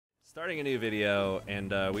Starting a new video,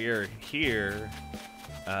 and we are here.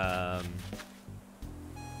 To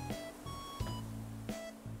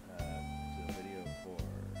the video for.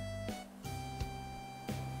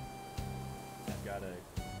 I've got to.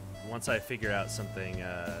 Once I figure out something.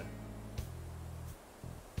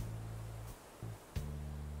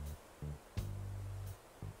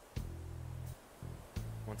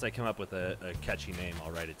 Once I come up with a catchy name,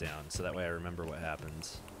 I'll write it down so that way I remember what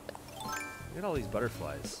happens. Look at all these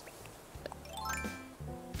butterflies.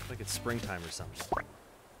 It's like it's springtime or something.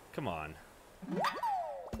 Come on.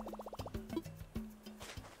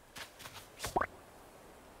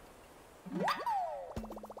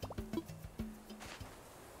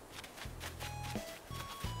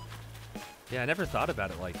 Yeah, I never thought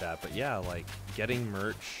about it like that, but yeah, like getting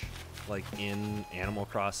merch like in Animal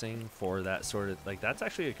Crossing for that sort of like that's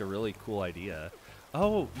actually like a really cool idea.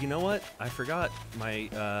 Oh, you know what? I forgot my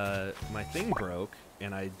my thing broke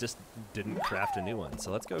and I just didn't craft a new one.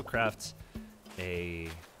 So let's go craft a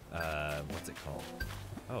what's it called?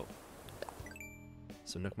 Oh.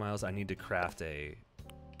 So Nook Miles, I need to craft a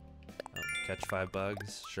catch 5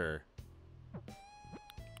 bugs, sure.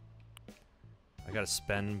 I gotta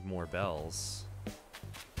spend more bells.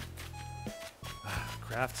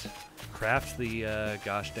 Craft the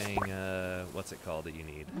gosh dang what's it called that you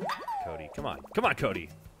need, Kody? Come on, Kody,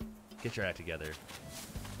 get your act together.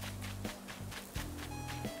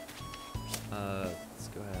 Let's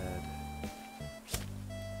go ahead.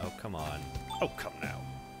 Oh come on! Oh come now!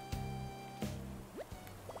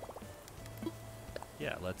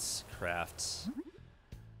 Yeah, let's craft.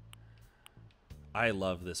 I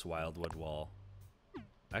love this wildwood wall.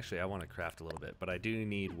 Actually, I want to craft a little bit, but I do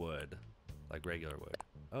need wood, like regular wood.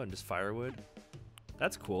 Oh, and just firewood?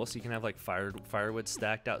 That's cool, so you can have like firewood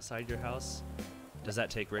stacked outside your house. Does that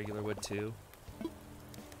take regular wood too?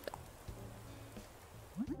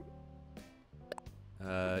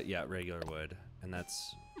 Yeah, regular wood, and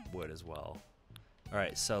that's wood as well.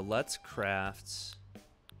 Alright, so let's craft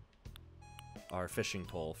our fishing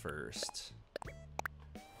pole first.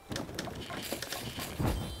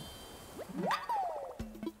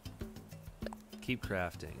 Keep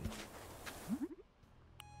crafting.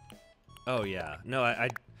 Oh yeah, no,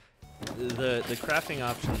 the crafting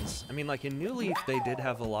options. I mean, like in New Leaf, they did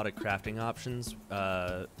have a lot of crafting options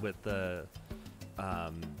with the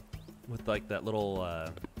with like that little.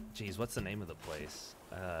 Geez, what's the name of the place?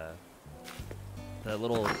 The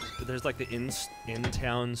little. There's like the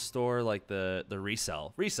in-town store, like the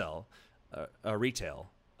retail.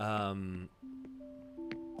 And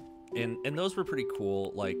those were pretty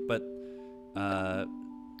cool. Like, but I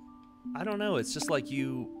don't know. It's just like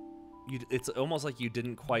it's almost like you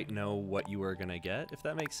didn't quite know what you were gonna get, if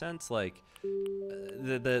that makes sense. Like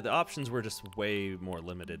the options were just way more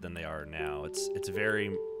limited than they are now. It's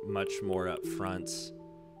very much more up front.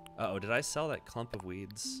 Uh-oh, did I sell that clump of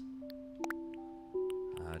weeds?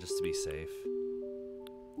 Just to be safe.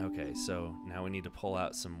 Okay, so now we need to pull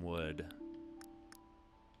out some wood.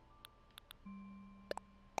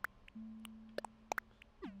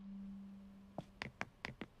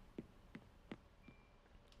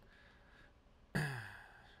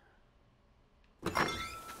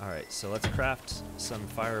 Alright, so let's craft some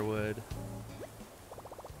firewood.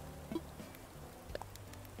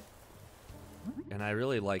 And I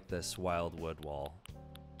really like this wildwood wall.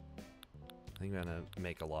 I think I'm gonna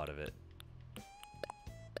make a lot of it.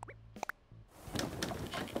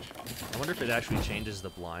 I wonder if it actually changes the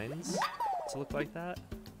blinds to look like that.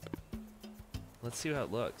 Let's see how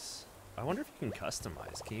it looks. I wonder if you can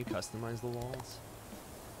customize. Can you customize the walls?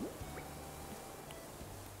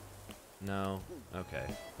 No. Okay,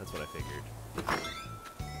 that's what I figured.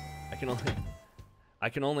 I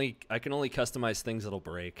can only customize things that'll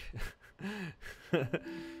break.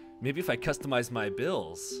 Maybe if I customize my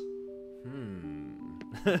bills.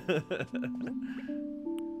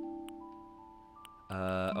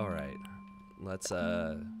 All right. Let's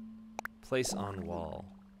place on wall.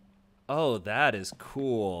 Oh, that is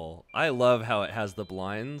cool. I love how it has the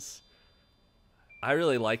blinds. I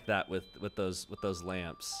really like that with those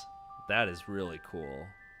lamps. That is really cool.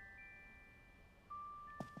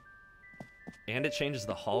 And it changes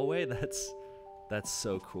the hallway. That's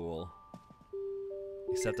so cool.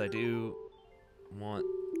 Except I do want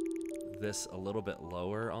this a little bit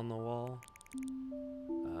lower on the wall.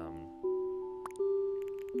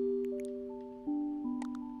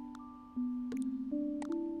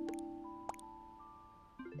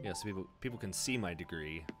 Yeah, so people can see my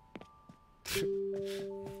degree.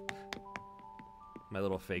 My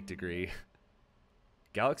little fake degree.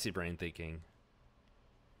 Galaxy brain thinking.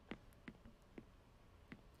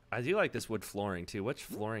 I do like this wood flooring too. Which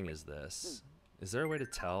flooring is this? Is there a way to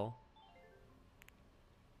tell?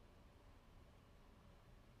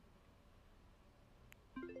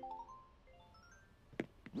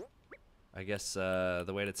 I guess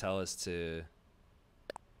the way to tell is to...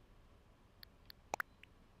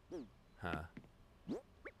 Huh.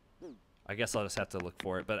 I guess I'll just have to look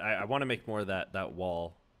for it, but I want to make more of that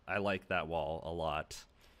wall. I like that wall a lot.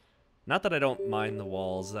 Not that I don't mind the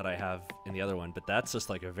walls that I have in the other one, but that's just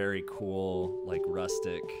like a very cool, like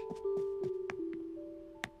rustic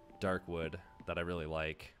dark wood that I really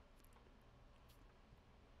like.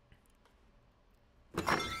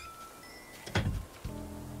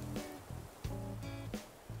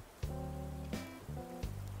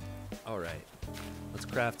 All right, let's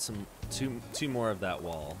craft some two more of that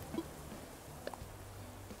wall.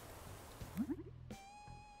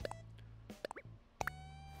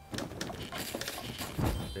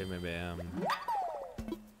 Bam, bam, bam.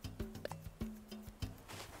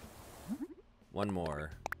 One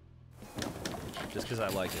more, just because I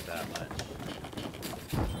like it that much.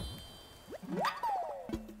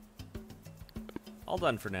 All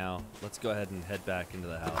done for now. Let's go ahead and head back into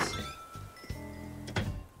the house.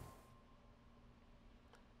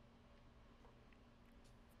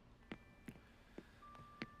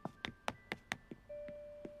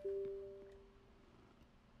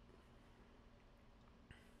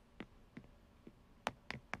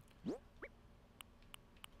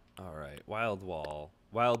 All right,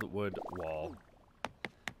 wildwood wall.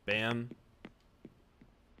 Bam.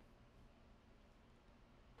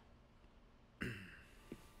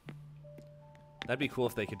 That'd be cool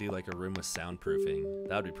if they could do like a room with soundproofing.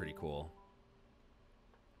 That would be pretty cool.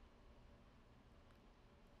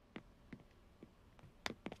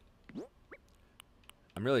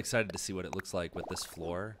 I'm really excited to see what it looks like with this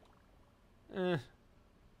floor. I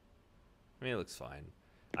mean, it looks fine.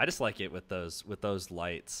 I just like it with those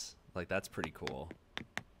lights. Like, that's pretty cool.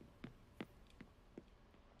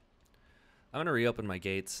 I'm gonna reopen my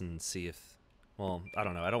gates and see if, well, I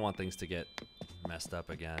don't know. I don't want things to get messed up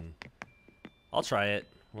again. I'll try it.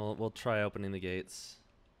 We'll try opening the gates.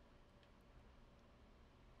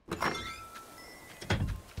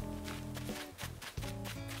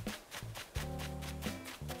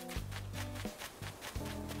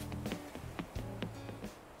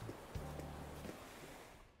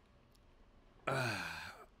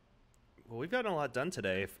 Well, we've gotten a lot done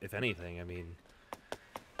today, if anything. I mean,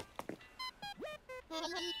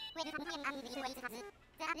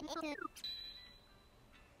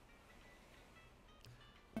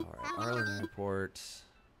 all right, Arlen report.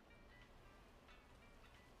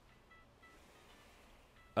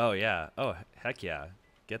 Oh yeah. Oh heck yeah.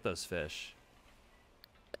 Get those fish.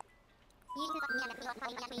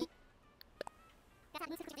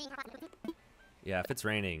 Yeah, if it's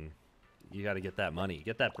raining, you got to get that money.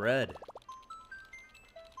 Get that bread.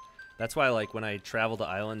 That's why, like, when I travel to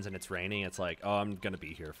islands and it's raining, it's like, oh, I'm gonna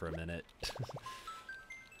be here for a minute.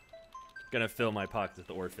 Gonna fill my pockets with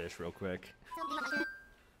oarfish real quick.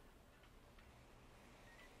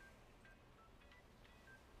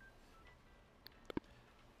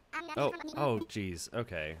 Oh, geez.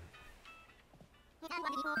 Okay.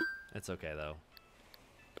 It's okay, though.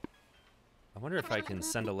 I wonder if I can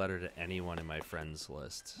send a letter to anyone in my friends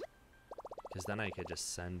list. Because then I could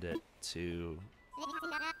just send it to...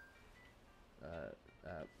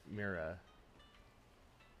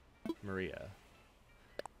 Mirea.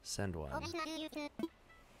 Send one.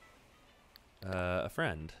 A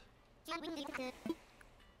friend.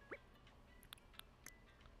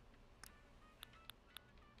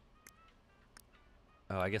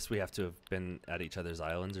 Oh, I guess we have to have been at each other's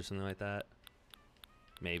islands or something like that.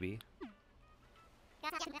 Maybe.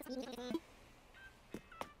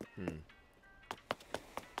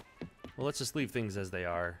 Well, let's just leave things as they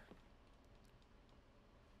are.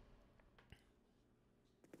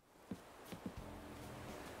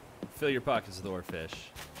 Fill your pockets with oarfish.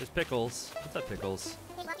 There's Pickles. What's up, Pickles?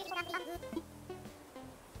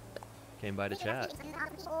 Came by to chat.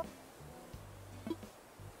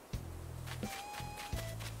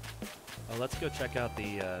 Oh, let's go check out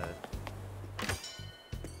the,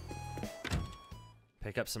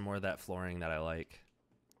 pick up some more of that flooring that I like.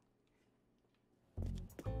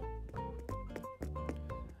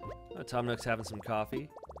 Oh, Tom Nook's having some coffee.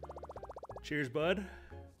 Cheers, bud.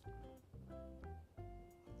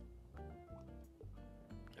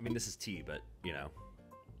 I mean, this is tea, but, you know.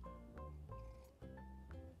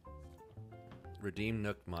 Redeem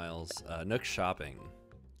Nook miles. Nook shopping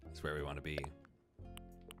is where we want to be.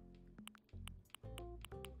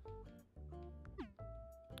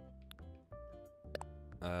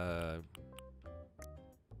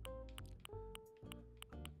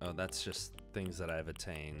 Oh, that's just things that I've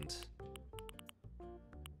attained.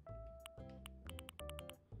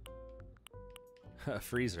 A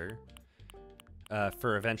freezer.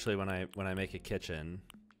 For eventually when I make a kitchen.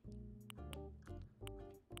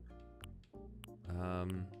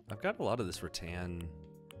 I've got a lot of this rattan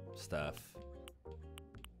stuff.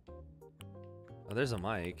 Oh, there's a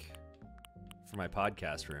mic for my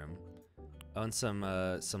podcast room. Oh, and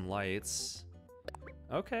some lights.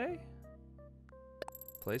 Okay.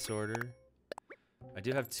 Place order. I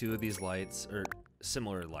do have 2 of these lights, or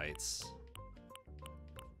similar lights.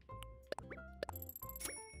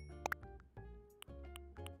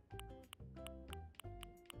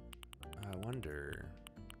 I wonder.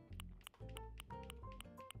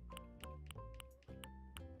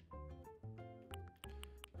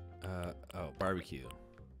 Oh, barbecue.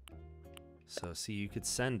 So, see, you could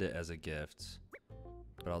send it as a gift,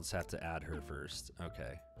 but I'll just have to add her first.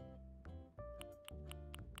 Okay.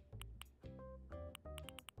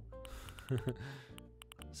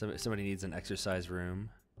 Somebody needs an exercise room.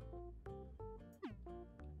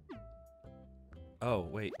 Oh,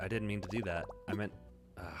 wait, I didn't mean to do that. I meant...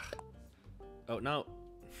 Oh, no.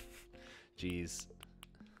 Jeez.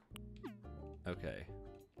 Okay.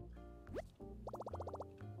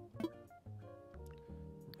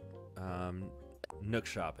 Nook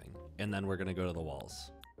shopping. And then we're gonna go to the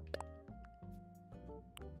walls.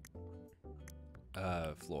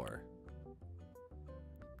 Floor.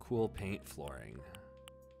 Cool paint flooring.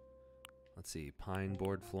 Let's see, pine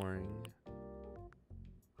board flooring.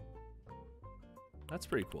 That's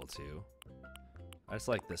pretty cool too. I just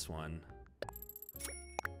like this one.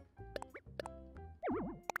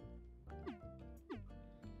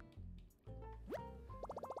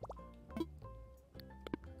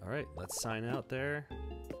 Alright, let's sign out there.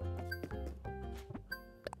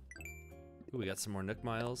 Ooh, we got some more Nook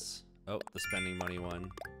miles. Oh, the spending money one.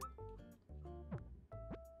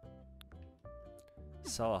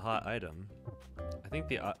 Sell a hot item. I think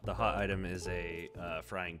the hot item is a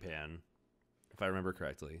frying pan, if I remember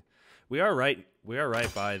correctly. We are right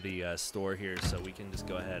by the store here, so we can just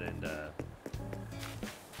go ahead and let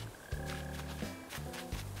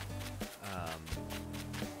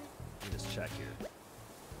me just check here.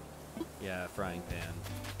 Yeah, frying pan.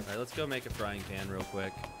 All right, let's go make a frying pan real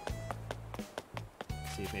quick.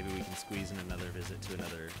 See if maybe we can squeeze in another visit to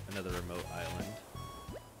another remote island.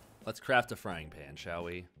 Let's craft a frying pan, shall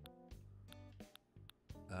we?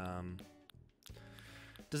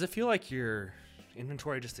 Does it feel like your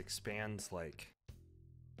inventory just expands like...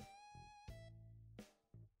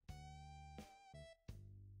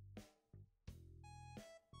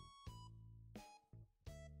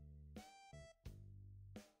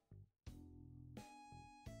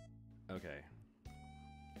 Okay.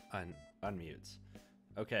 Unmutes.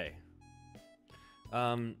 Okay. I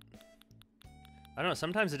don't know,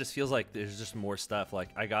 sometimes it just feels like there's just more stuff. Like,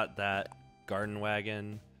 I got that garden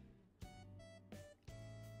wagon.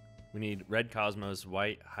 We need red cosmos,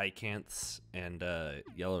 white hyacinths, and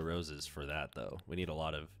yellow roses for that, though. We need a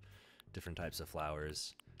lot of different types of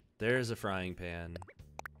flowers. There's a frying pan.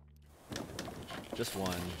 Just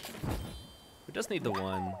one. We just need the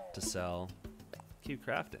one to sell. Keep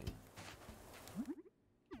crafting.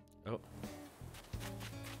 Oh.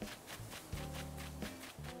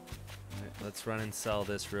 Alright, let's run and sell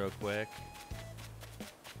this real quick.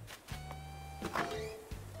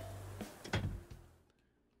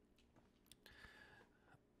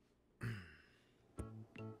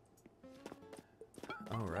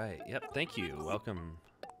 Alright, yep, thank you. Welcome.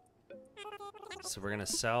 So we're gonna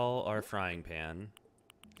sell our frying pan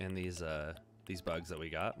and these bugs that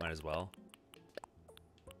we got. Might as well.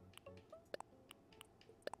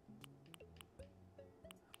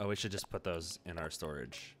 Oh, we should just put those in our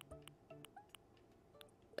storage.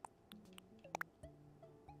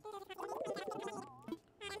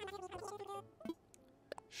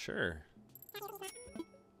 Sure.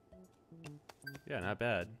 Yeah, not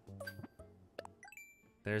bad.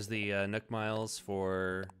 There's the Nook miles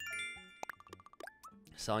for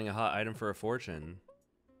selling a hot item for a fortune.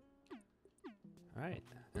 All right,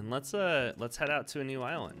 and let's head out to a new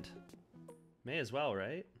island. May as well,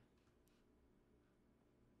 right?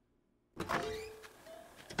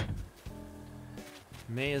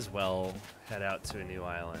 May as well head out to a new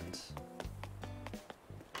island.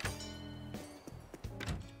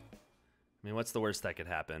 I mean, what's the worst that could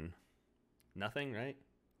happen? Nothing, right?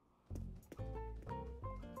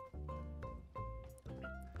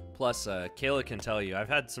 Plus, Kayla can tell you, I've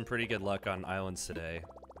had some pretty good luck on islands today.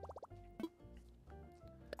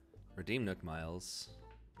 Redeem Nook miles.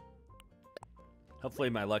 Hopefully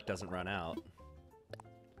my luck doesn't run out.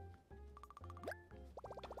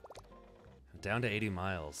 Down to 80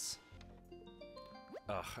 miles.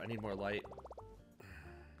 Ugh, I need more light.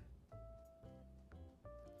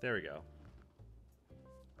 There we go.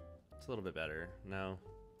 It's a little bit better. No.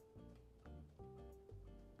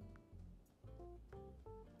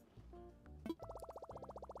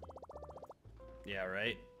 Yeah,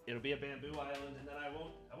 right. It'll be a bamboo island, and then I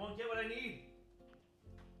won't get what I need.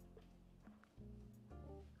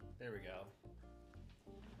 There we go.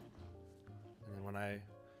 And then when I'm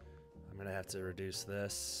gonna have to reduce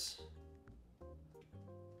this.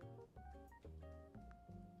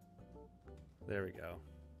 There we go.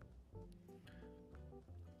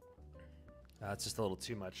 It's just a little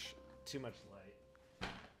too much light.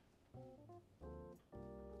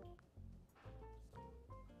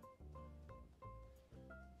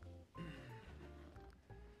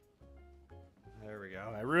 There we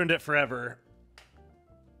go. I ruined it forever.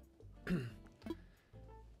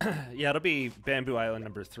 Yeah, it'll be Bamboo Island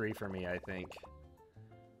number 3 for me, I think.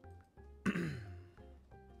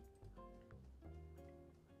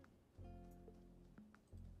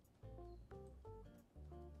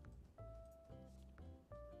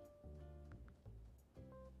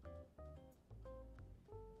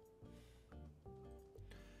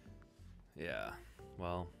 Yeah,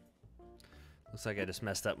 well, looks like I just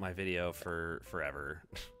messed up my video for forever.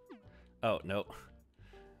 Oh, no.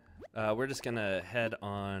 We're just gonna head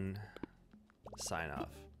on sign off.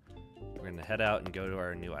 We're gonna head out and go to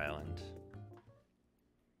our new island.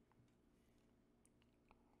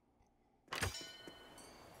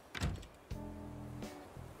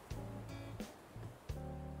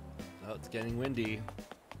 Oh, it's getting windy.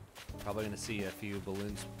 Probably gonna see a few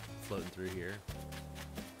balloons floating through here.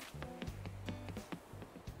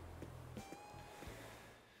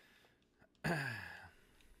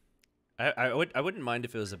 I wouldn't mind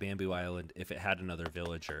if it was a bamboo island if it had another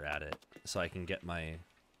villager at it, so I can get my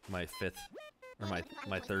fifth or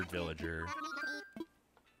my third villager.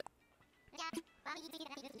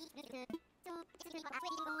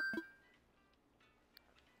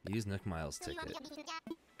 Use Nook Miles ticket.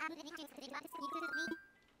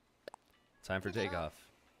 Time for takeoff.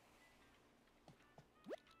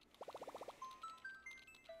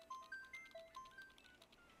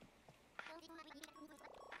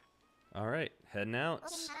 All right, heading out.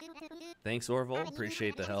 Thanks, Orville.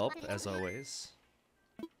 Appreciate the help, as always.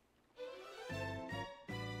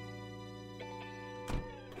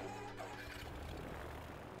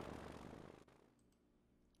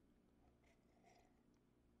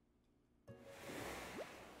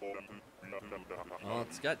 Well,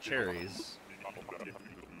 it's got cherries,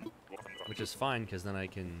 which is fine, because then I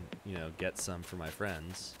can, you know, get some for my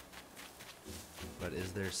friends. But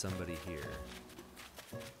is there somebody here?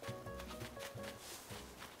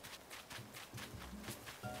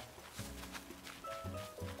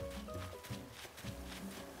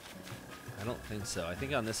 I don't think so. I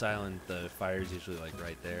think on this island, the fire's usually, like,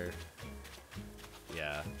 right there.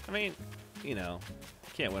 Yeah. I mean, you know,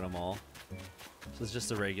 can't win them all. So it's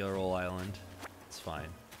just a regular old island. It's fine.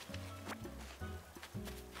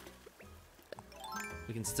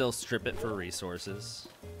 We can still strip it for resources.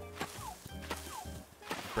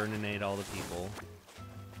 Burninate all the people.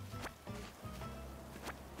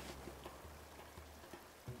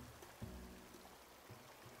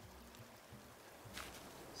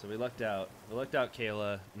 So we lucked out. We lucked out,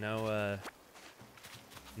 Kayla. No,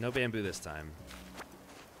 no bamboo this time.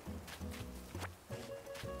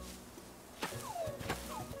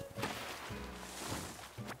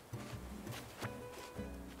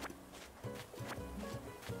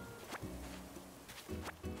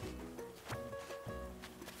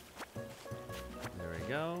 There we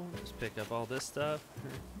go. Just pick up all this stuff.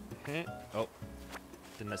 Oh,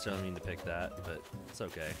 didn't necessarily mean to pick that, but it's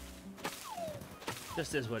okay.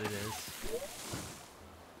 Just is what it is.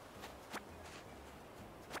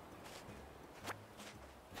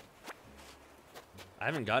 I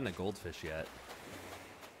haven't gotten a goldfish yet.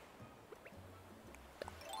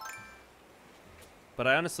 But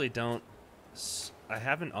I honestly don't... I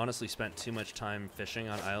haven't honestly spent too much time fishing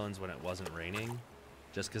on islands when it wasn't raining.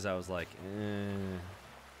 Just because I was like, eh.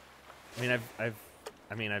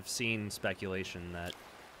 I mean, I've seen speculation that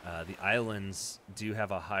the islands do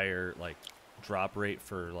have a higher, like, drop rate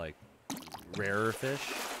for, like, rarer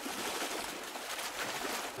fish.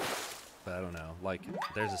 But I don't know. Like,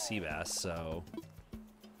 there's a sea bass, so...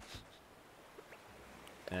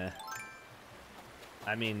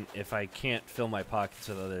 I mean, if I can't fill my pockets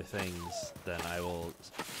with other things, then I will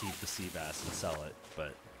keep the sea bass and sell it,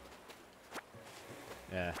 but...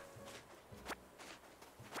 yeah.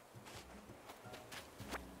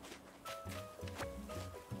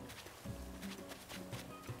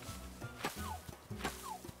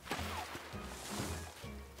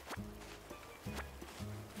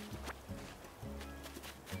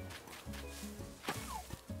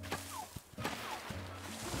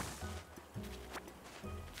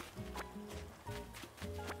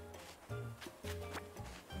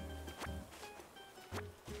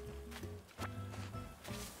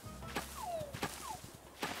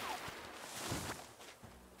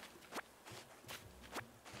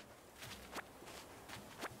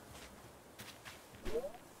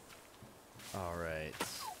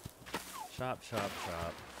 Chop, chop,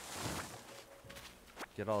 chop.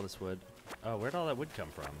 Get all this wood. Oh, where'd all that wood come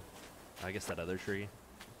from? I guess that other tree.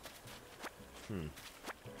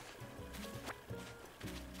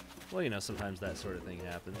 Well, you know, sometimes that sort of thing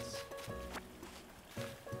happens.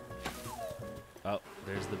 Oh,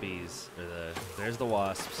 there's the bees. Or there's the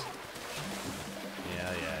wasps.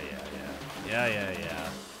 Yeah.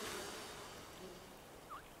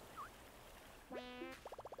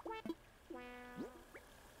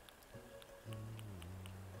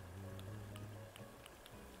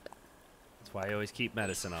 That's why I always keep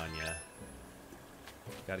medicine on you.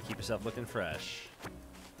 Gotta keep yourself looking fresh.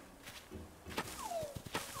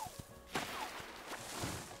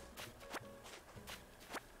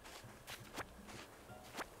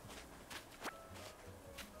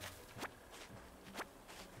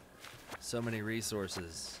 So many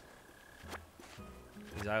resources.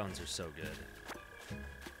 These islands are so good.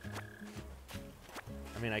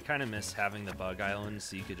 I mean, I kind of miss having the bug island,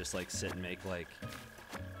 so you could just like sit and make like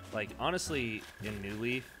honestly, in New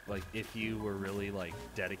Leaf, like if you were really like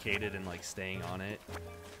dedicated and like staying on it,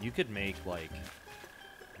 you could make like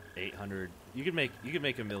 800. You could make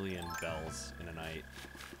 1,000,000 bells in a night.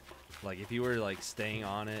 Like if you were like staying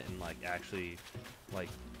on it and like actually, like,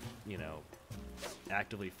 you know,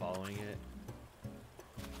 actively following it.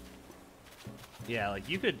 Yeah, like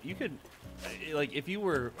you could like if you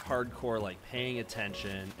were hardcore like paying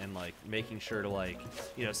attention and like making sure to like,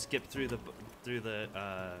 you know, skip through the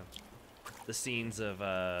scenes of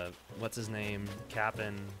what's his name,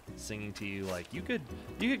 Cap'n singing to you, like you could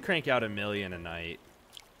crank out 1,000,000 a night.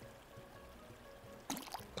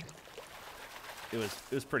 It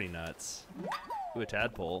was pretty nuts. Ooh, a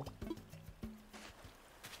tadpole.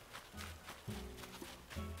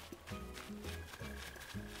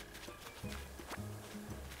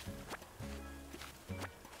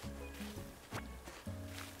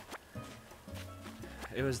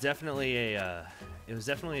 It was definitely a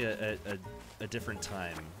different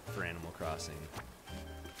time for Animal Crossing.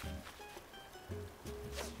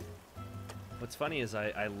 What's funny is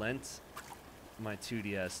I lent my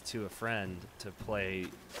 2DS to a friend to play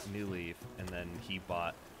New Leaf, and then he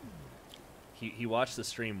watched the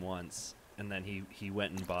stream once, and then he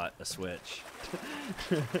went and bought a Switch.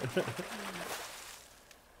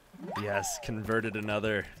 Yes, converted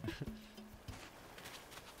another.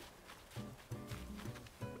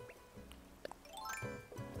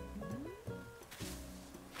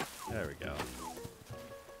 There we go.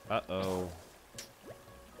 Uh-oh.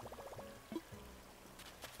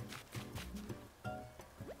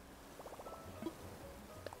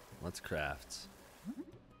 Let's craft.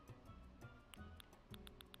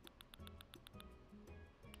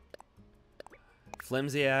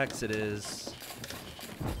 Flimsy axe it is.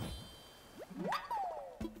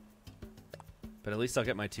 But at least I'll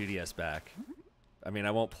get my 2DS back. I mean,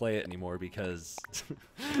 I won't play it anymore because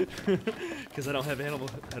because I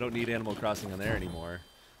don't need Animal Crossing on there anymore.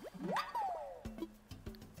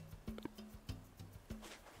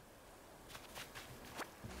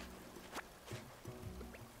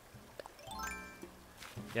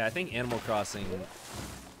 Yeah, I think Animal Crossing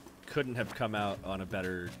couldn't have come out on a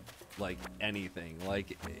better, like, anything.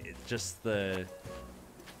 Like, just the...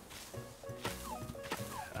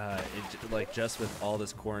 like, just with all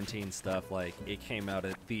this quarantine stuff, like, it came out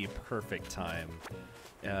at the perfect time.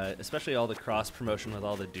 Especially all the cross-promotion with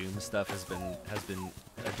all the Doom stuff has been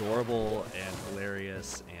adorable and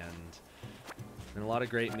hilarious, and a lot of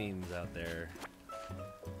great memes out there.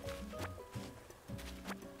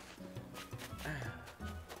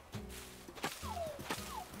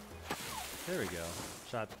 There we go.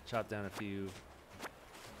 Chop down a few.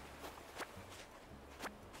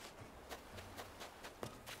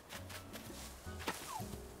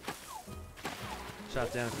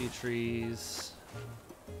 Chop down a few trees.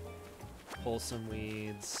 Pull some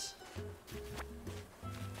weeds.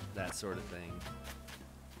 That sort of thing.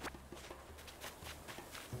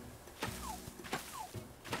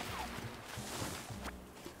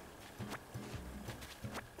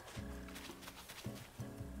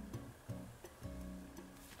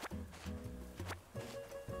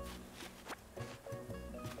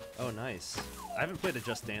 Oh, nice. I haven't played a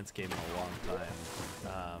Just Dance game in a long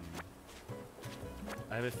time.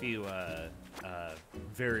 I have a few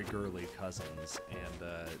very girly cousins, and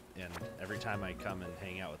every time I come and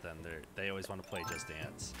hang out with them, they always want to play Just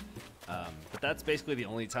Dance. But that's basically the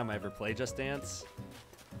only time I ever play Just Dance.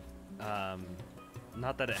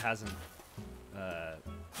 Not that it hasn't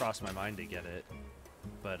crossed my mind to get it,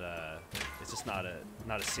 but it's just not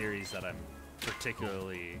a series that I'm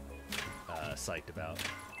particularly psyched about.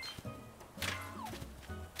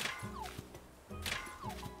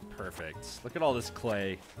 Perfect. Look at all this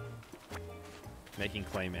clay. Making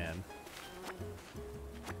clay man.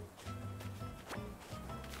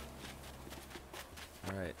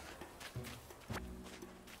 All right.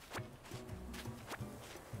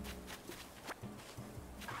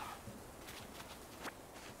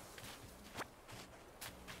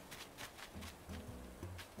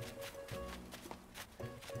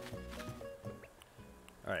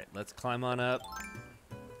 All right, let's climb on up.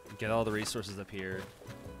 Get all the resources up here.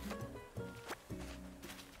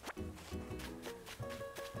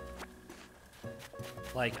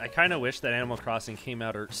 Like, I kind of wish that Animal Crossing came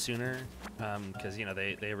out sooner, because, you know,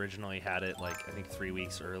 they originally had it, like, I think 3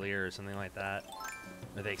 weeks earlier or something like that.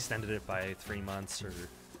 Or they extended it by 3 months, or...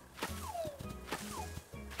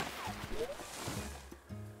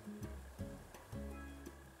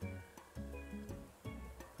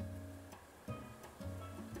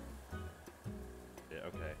 Yeah,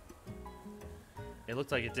 okay. It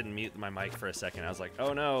looked like it didn't mute my mic for a second. I was like,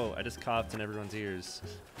 oh no, I just coughed in everyone's ears.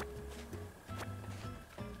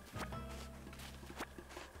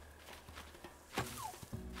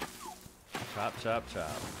 Chop, chop,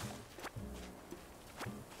 chop.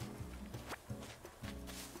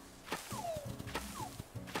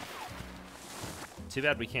 Too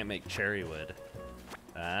bad we can't make cherry wood.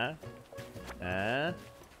 Yeah,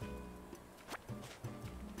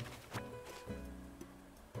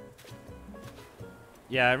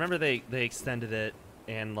 I remember they extended it,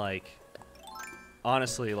 and like,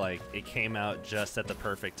 honestly, like, it came out just at the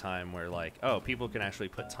perfect time where, like, oh, people can actually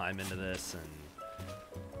put time into this, and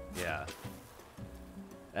yeah.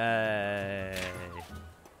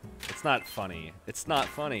 It's not funny. It's not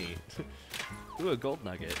funny. Ooh, a gold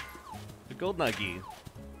nugget. A gold nuggie.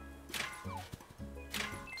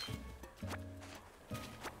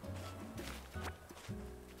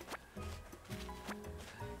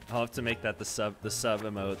 I'll have to make that the sub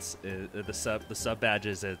emotes, the sub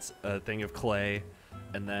badges. It's a thing of clay,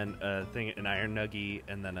 and then an iron nuggie,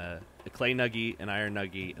 and then a clay nuggie, an iron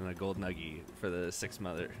nuggie, and a gold nuggie for the 6th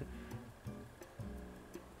mother.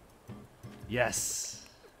 Yes.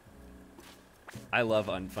 I love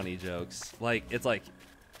unfunny jokes. Like, it's like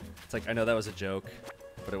I know that was a joke,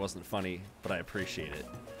 but it wasn't funny, but I appreciate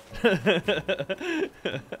it.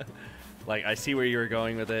 Like, I see where you were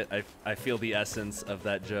going with it. I feel the essence of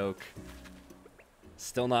that joke.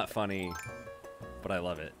 Still not funny, but I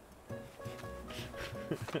love it.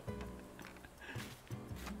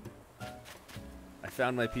 I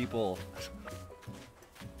found my people.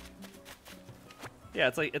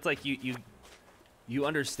 Yeah, it's like you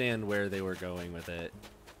understand where they were going with it,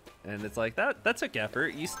 and it's like that took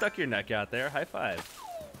effort. You stuck your neck out there. High five.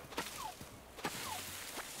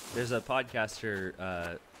 There's a podcaster,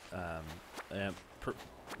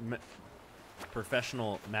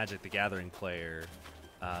 professional Magic the Gathering player,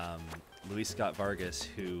 Luis Scott Vargas,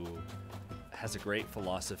 who has a great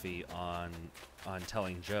philosophy on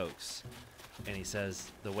telling jokes, and he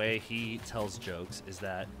says the way he tells jokes is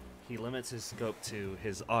that he limits his scope to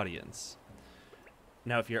his audience.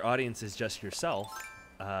 Now, if your audience is just yourself,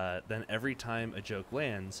 then every time a joke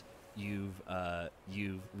lands, you've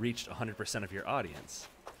reached 100% of your audience.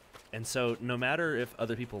 And so no matter if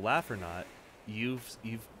other people laugh or not, you've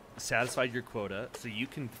satisfied your quota, so you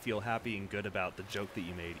can feel happy and good about the joke that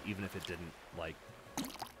you made, even if it didn't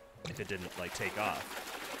take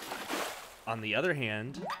off. On the other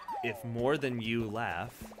hand, if more than you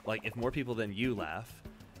laugh, like if more people than you laugh,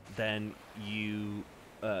 then you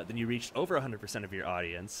reached over 100% of your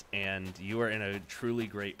audience, and you are in a truly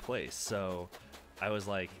great place. So I was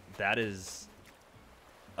like, that is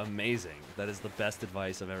amazing. That is the best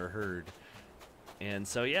advice I've ever heard. And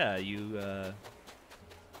so yeah,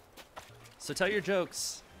 so tell your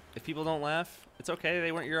jokes. If people don't laugh, it's okay,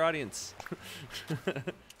 they weren't your audience.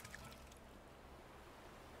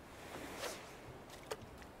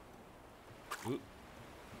 Ooh.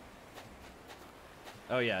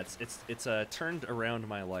 Oh yeah, it's turned around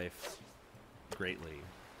my life greatly,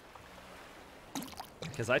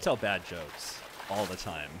 because I tell bad jokes all the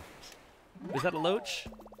time. Is that a loach?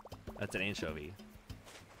 That's an anchovy.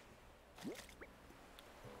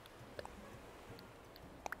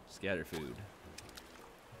 Scatter food.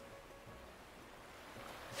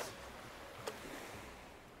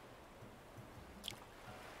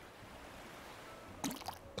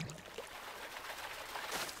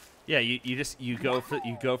 Yeah, you go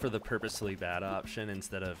for the purposely bad option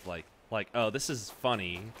instead of like oh, this is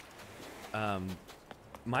funny.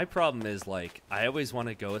 My problem is, like, I always want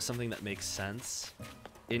to go with something that makes sense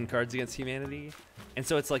in Cards Against Humanity, and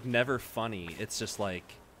so it's like never funny. It's just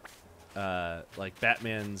like like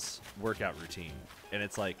Batman's workout routine, and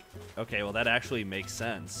it's like, okay, well that actually makes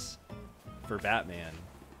sense for Batman,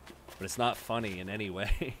 but it's not funny in any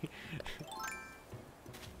way.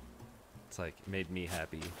 It's like made me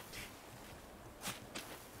happy.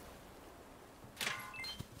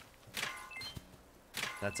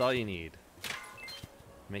 That's all you need.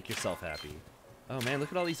 Make yourself happy. Oh man,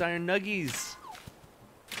 look at all these iron nuggies.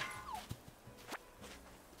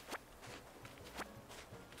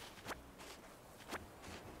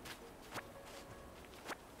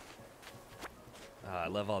 I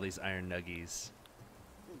love all these iron nuggies.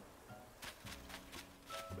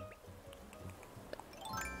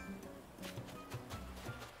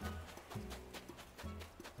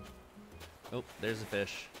 Oh, there's a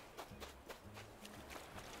fish.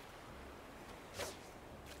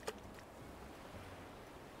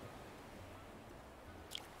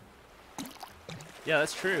 Yeah,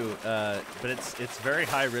 that's true. But it's very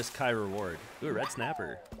high risk, high reward. Ooh, a red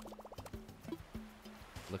snapper.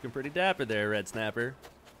 Looking pretty dapper there, red snapper.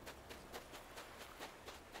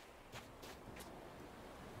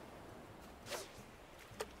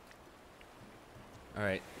 All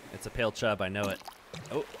right, it's a pale chub. I know it.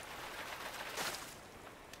 Oh,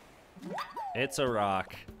 it's a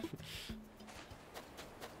rock.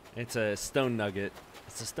 It's a stone nugget.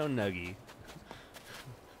 It's a stone nuggie.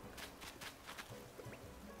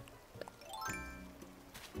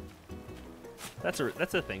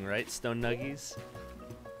 That's a thing, right? Stone nuggies.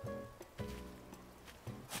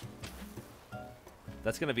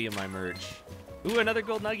 That's gonna be in my merch. Ooh, another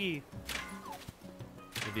gold nuggie.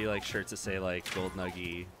 It'd be like shirts that say like gold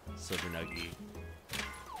nuggie, silver nuggie,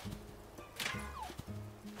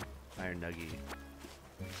 iron nuggie.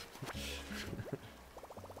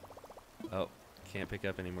 Oh, can't pick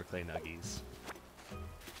up any more clay nuggies.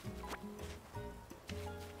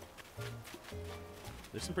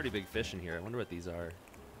 There's some pretty big fish in here. I wonder what these are.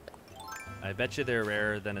 I bet you they're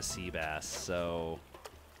rarer than a sea bass, so...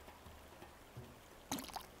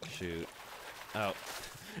 Shoot. Oh.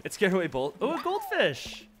 It scared away both. Oh, a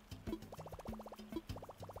goldfish!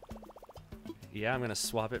 Yeah, I'm gonna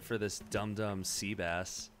swap it for this dum-dum sea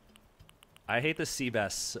bass. I hate the sea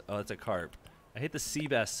bass. Oh, it's a carp. I hate the sea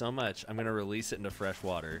bass so much, I'm gonna release it into fresh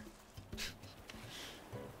water.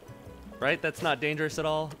 Right? That's not dangerous at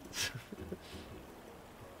all?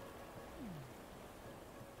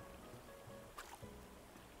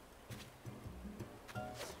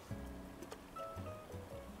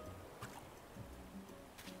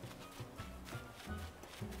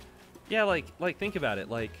 Yeah, like think about it.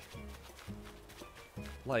 Like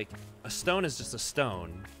a stone is just a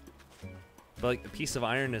stone, but like a piece of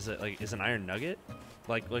iron is an iron nugget.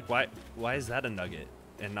 Like why is that a nugget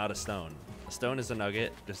and not a stone? A stone is a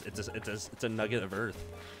nugget. Just it's a nugget of earth.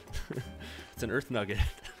 It's an earth nugget.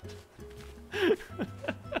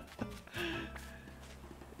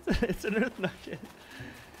 It's an earth nugget.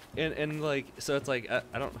 And like so it's like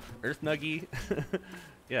I don't earth nuggie.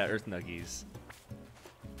 Yeah, earth nuggies.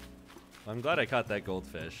 I'm glad I caught that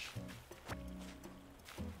goldfish.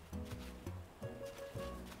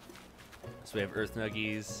 So we have earth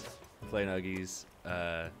nuggies, clay nuggies.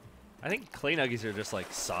 I think clay nuggies are just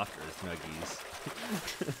like soft earth nuggies.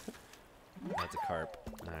 That's a carp.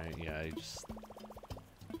 Alright, yeah, I just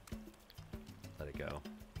let it go.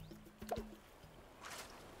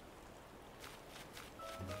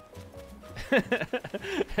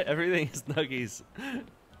 Everything is nuggies.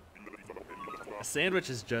 A sandwich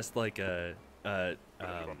is just like a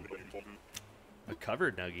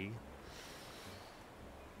covered nuggie.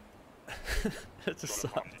 It's a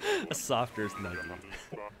soft earth nuggie.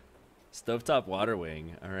 Stovetop water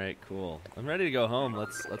wing. All right, cool. I'm ready to go home.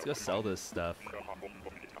 Let's go sell this stuff.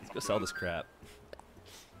 Let's go sell this crap.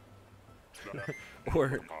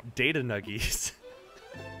 Or data nuggies.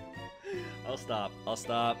 I'll stop. I'll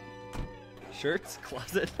stop. Shirts,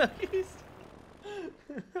 closet nuggies.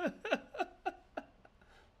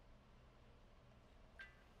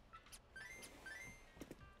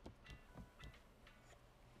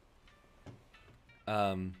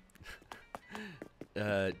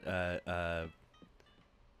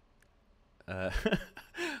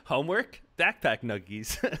 Homework? Backpack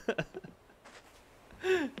nuggies.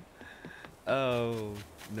 Oh,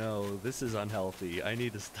 no, this is unhealthy. I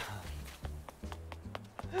need to stop.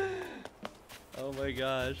 Oh my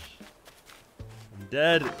gosh. I'm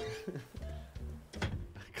dead.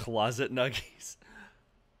 Closet nuggies.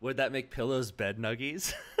 Would that make pillows bed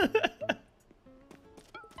nuggies?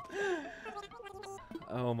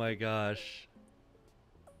 Oh my gosh.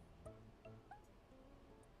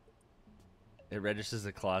 It registers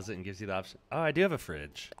the closet and gives you the option. Oh, I do have a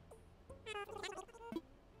fridge.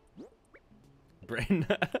 brain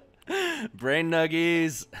brain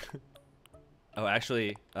nuggies. Oh,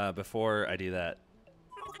 actually, before I do that,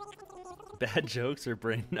 bad jokes or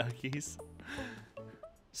brain nuggies?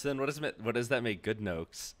 So then, what does that make good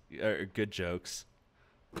nokes or good jokes?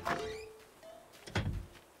 Oh.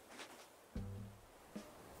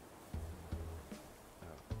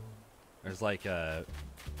 There's like those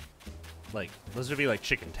would be like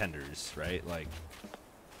chicken tenders, right? Like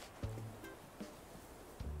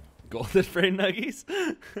golden brain nuggies.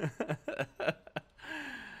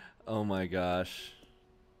 Oh my gosh.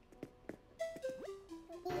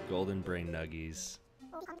 Golden brain nuggies.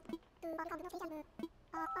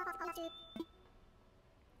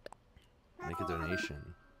 Make a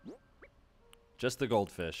donation. Just the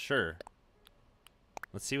goldfish, sure.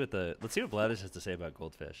 Let's see what Bladdish has to say about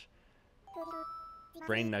goldfish.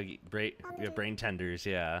 Brain brain tenders,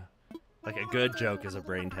 yeah. Like a good joke is a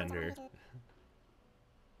brain tender.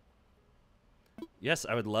 Yes,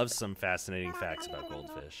 I would love some fascinating facts about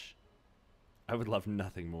goldfish. I would love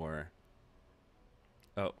nothing more.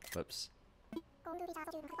 Oh, whoops.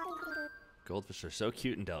 Goldfish are so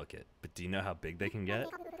cute and delicate, but do you know how big they can get?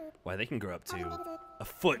 Why, they can grow up to a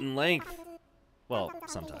foot in length. Well,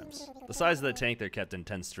 sometimes. The size of the tank they're kept in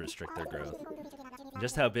tends to restrict their growth.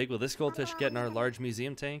 Just how big will this goldfish get in our large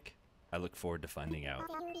museum tank? I look forward to finding out.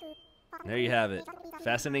 There you have it.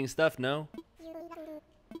 Fascinating stuff, no?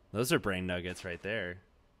 Those are brain nuggets right there.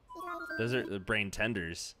 Those are the brain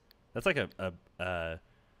tenders. That's like a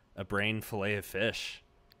brain fillet of fish.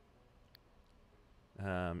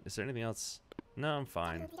 Is there anything else? No, I'm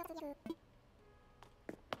fine.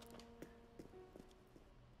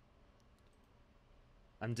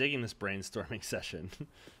 I'm digging this brainstorming session.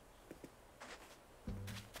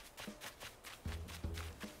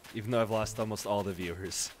 Even though I've lost almost all the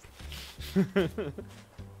viewers.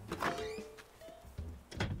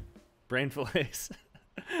 Brain fillets.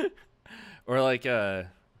 Or like a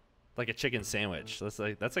chicken sandwich. That's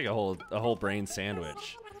like a whole brain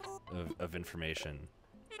sandwich of information.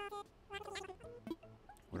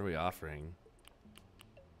 What are we offering?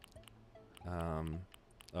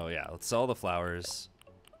 Oh yeah, let's sell the flowers.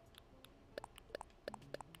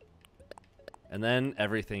 And then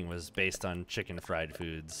everything was based on chicken fried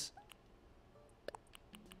foods.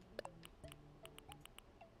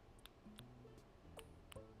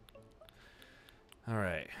 All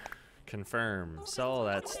right, confirm, sell all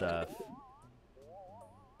that stuff.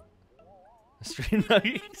 Stream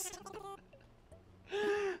nuggies.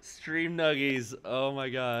 Stream nuggies, oh my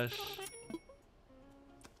gosh.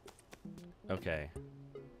 Okay.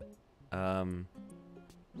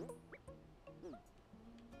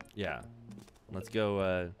 Yeah. Let's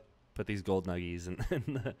go put these gold nuggies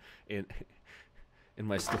in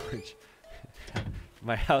my storage.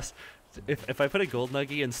 My house. If I put a gold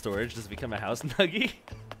nuggie in storage, does it become a house nuggie?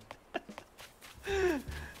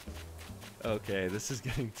 Okay, this is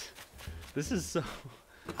getting. This is so.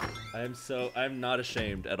 I'm not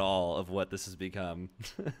ashamed at all of what this has become.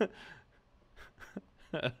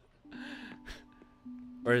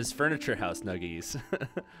 Or is furniture house nuggies?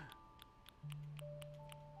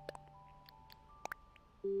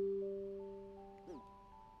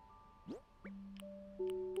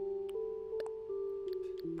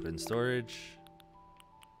 Put in storage.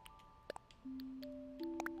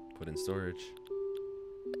 Put in storage.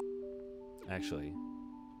 Actually,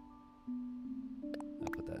 I'll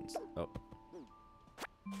put that in. Oh.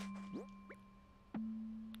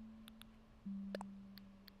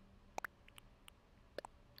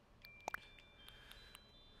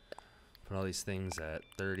 Put all these things at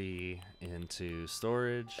 30 into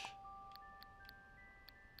storage.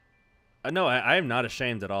 No, I am not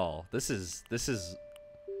ashamed at all. This is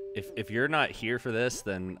if you're not here for this,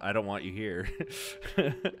 then I don't want you here.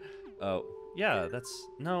 Oh, yeah, that's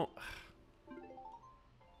no.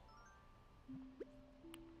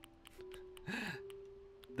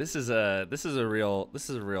 This is a real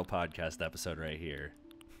podcast episode right here.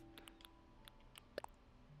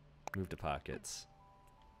 Move to pockets.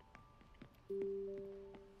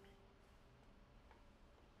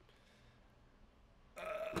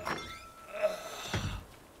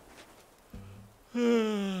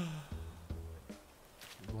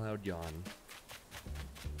 Loud yawn.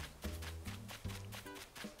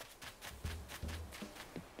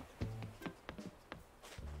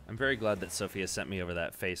 I'm very glad that Sophia sent me over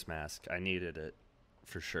that face mask. I needed it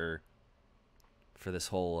for sure for this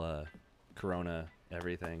whole corona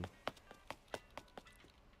everything.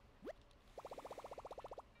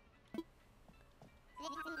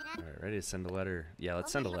 All right, ready to send a letter? Yeah,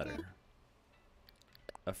 let's send a letter.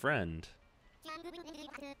 A friend.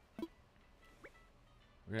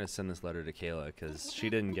 We're gonna send this letter to Kayla because she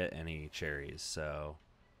didn't get any cherries, so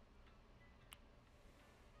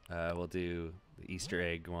we'll do the Easter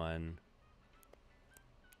egg one.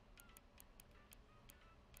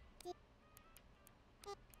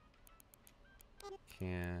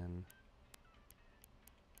 Can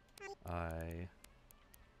I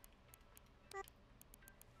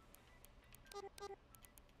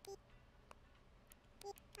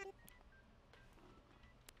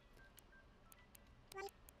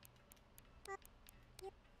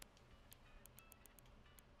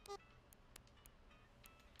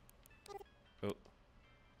oh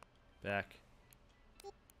back.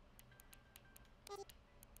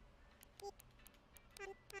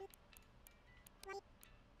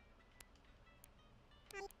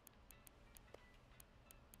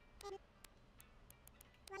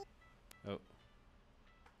 Oh.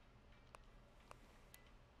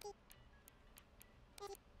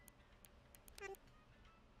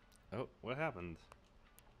 Oh, what happened?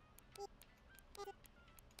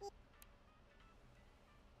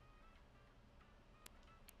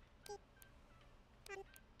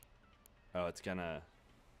 Oh, it's gonna...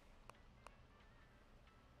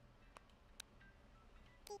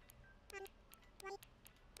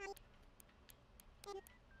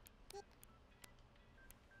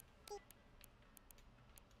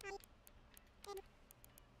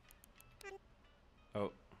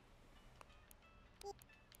 Oh.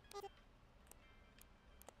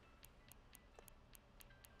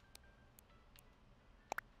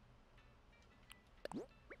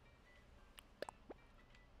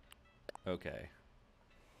 Okay.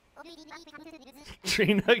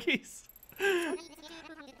 Tree nuggies?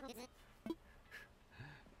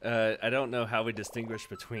 I don't know how we distinguish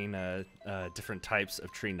between different types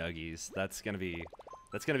of tree nuggies. That's gonna be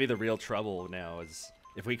the real trouble now. Is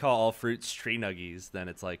if we call all fruits tree nuggies, then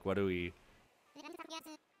it's like, what do we?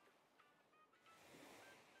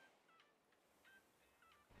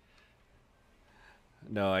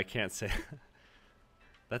 No, I can't say.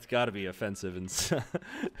 That's got to be offensive and.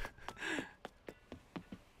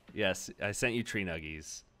 Yes, I sent you tree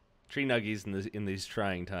nuggies. Tree nuggies in these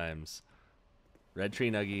trying times. Red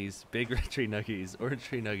tree nuggies, big red tree nuggies, orange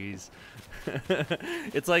tree nuggies.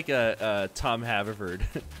 It's like a Tom Haverford.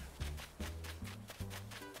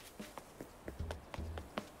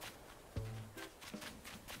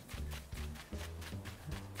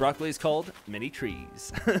 Broccoli is called many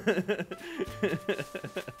trees.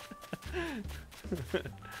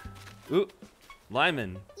 Ooh,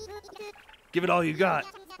 Lyman. Give it all you got.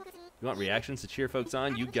 You want reactions to cheer folks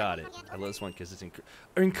on? You got it. I love this one because it's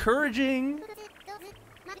encouraging.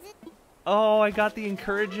 Oh, I got the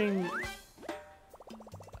encouraging.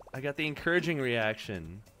 I got the encouraging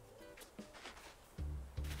reaction.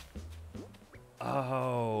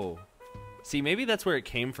 Oh. See, maybe that's where it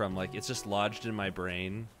came from. Like, it's just lodged in my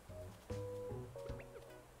brain.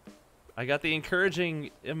 I got the encouraging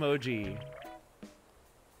emoji.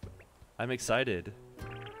 I'm excited.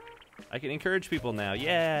 I can encourage people now.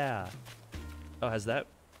 Yeah. Oh, has that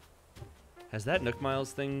Nook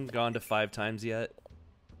Miles thing gone to 5 times yet?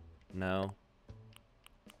 No.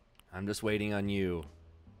 I'm just waiting on you.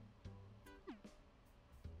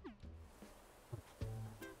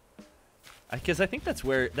 Because I think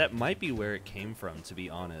that might be where it came from, to be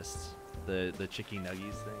honest. The Chicky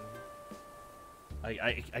Nuggies thing.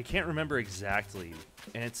 I can't remember exactly,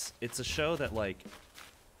 and it's a show that like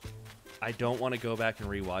I don't want to go back and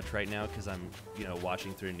rewatch right now because I'm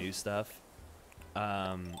watching through new stuff.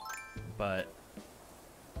 But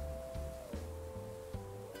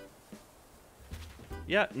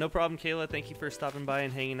yeah, no problem, Kayla. Thank you for stopping by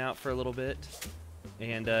and hanging out for a little bit.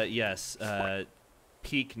 And yes,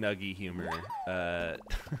 peak Nuggie humor.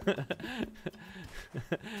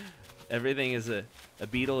 Everything is a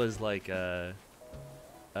beetle is like a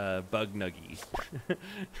bug nuggie.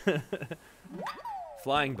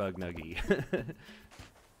 Flying bug nuggie.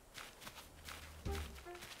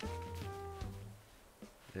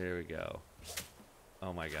 There we go.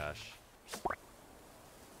 Oh my gosh.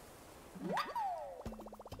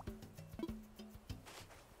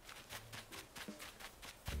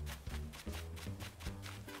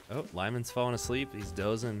 Oh, Lyman's falling asleep. He's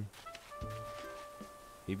dozing.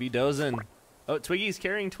 He be dozing. Oh, Twiggy's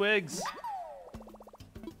carrying twigs.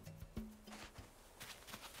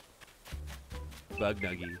 Bug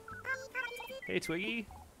nuggie. Hey, Twiggy.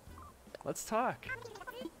 Let's talk.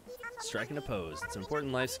 Striking a pose. It's an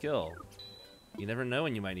important life skill. You never know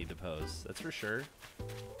when you might need to pose. That's for sure.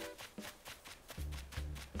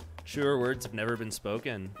 Truer words have never been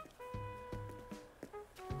spoken.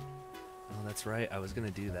 Oh, that's right. I was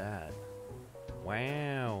gonna do that.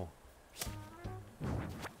 Wow.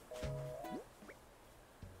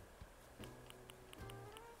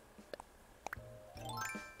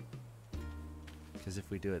 Because if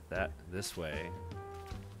we do it this way,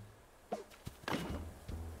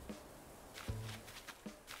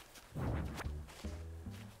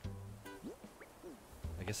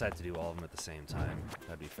 I guess I have to do all of them at the same time.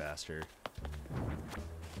 That'd be faster.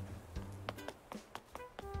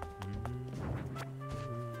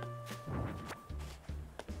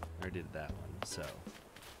 I did that one, so.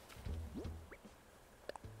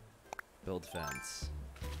 Build fence.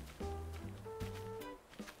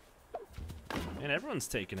 Man, everyone's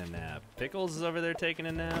taking a nap. Pickles is over there taking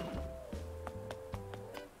a nap.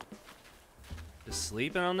 Just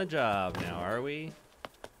sleeping on the job now, are we?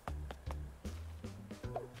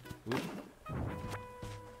 Oop.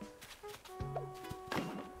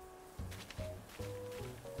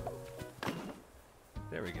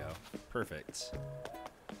 There we go. Perfect.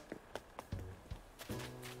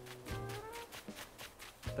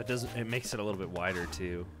 That doesn't. It makes it a little bit wider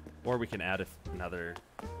too, or we can add another,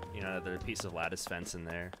 another piece of lattice fence in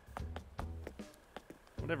there.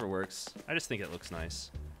 Whatever works. I just think it looks nice.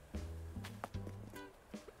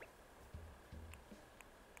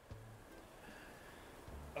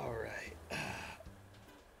 All right.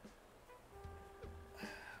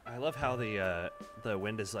 I love how the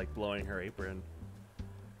wind is like blowing her apron.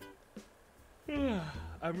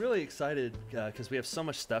 I'm really excited because we have so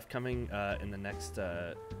much stuff coming in the next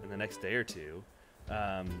day or two.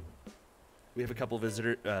 We have a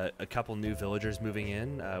couple new villagers moving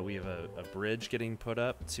in. We have a bridge getting put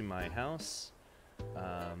up to my house.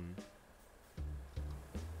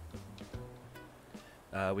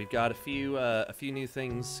 We've got a few new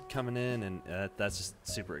things coming in, and that's just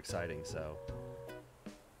super exciting. So,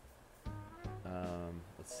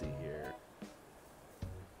 let's see here.